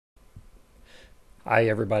Hi,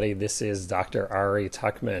 everybody. This is Dr. Ari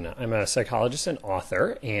Tuckman. I'm a psychologist and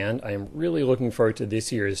author, and I'm really looking forward to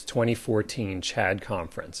this year's 2014 CHADD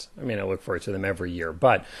conference. I mean, I look forward to them every year,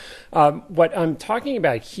 but what I'm talking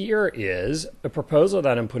about here is a proposal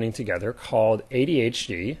that I'm putting together called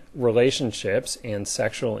ADHD, Relationships, and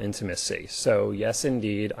Sexual Intimacy. So, yes,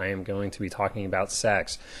 indeed, I am going to be talking about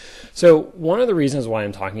sex. So, one of the reasons why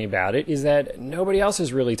I'm talking about it is that nobody else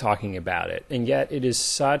is really talking about it, and yet it is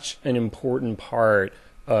such an important part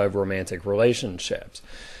of romantic relationships.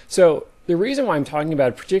 So the reason why I'm talking about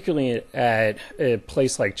it, particularly at a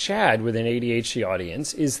place like CHADD with an ADHD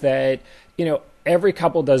audience, is that, every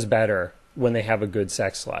couple does better when they have a good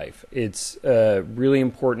sex life. It's a really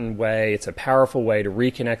important way, it's a powerful way to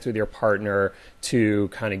reconnect with your partner, to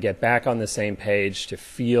kind of get back on the same page, to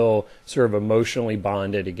feel sort of emotionally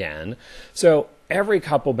bonded again. So every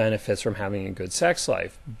couple benefits from having a good sex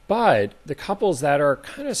life, but the couples that are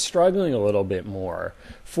kind of struggling a little bit more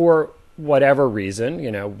for whatever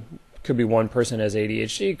reason, could be one person has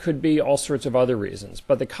ADHD, could be all sorts of other reasons.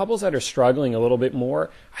 But the couples that are struggling a little bit more,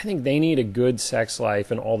 I think they need a good sex life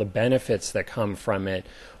and all the benefits that come from it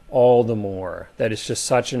all the more. That is just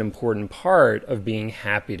such an important part of being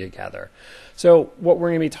happy together. So what we're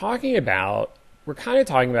going to be talking about, we're kind of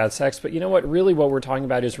talking about sex, but really what we're talking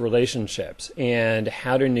about is relationships and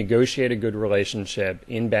how to negotiate a good relationship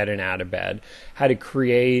in bed and out of bed, how to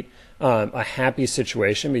create a happy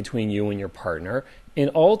situation between you and your partner. And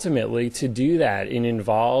ultimately, to do that, it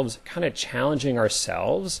involves kind of challenging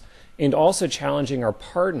ourselves and also challenging our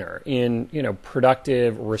partner in,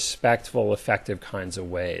 productive, respectful, effective kinds of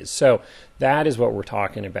ways. So that is what we're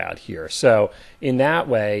talking about here. So in that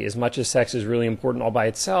way, as much as sex is really important all by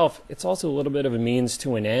itself, it's also a little bit of a means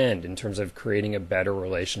to an end in terms of creating a better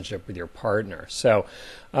relationship with your partner. So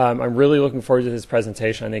I'm really looking forward to this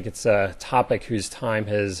presentation. I think it's a topic whose time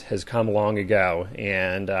has come long ago,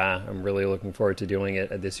 and I'm really looking forward to doing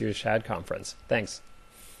it at this year's CHADD conference. Thanks.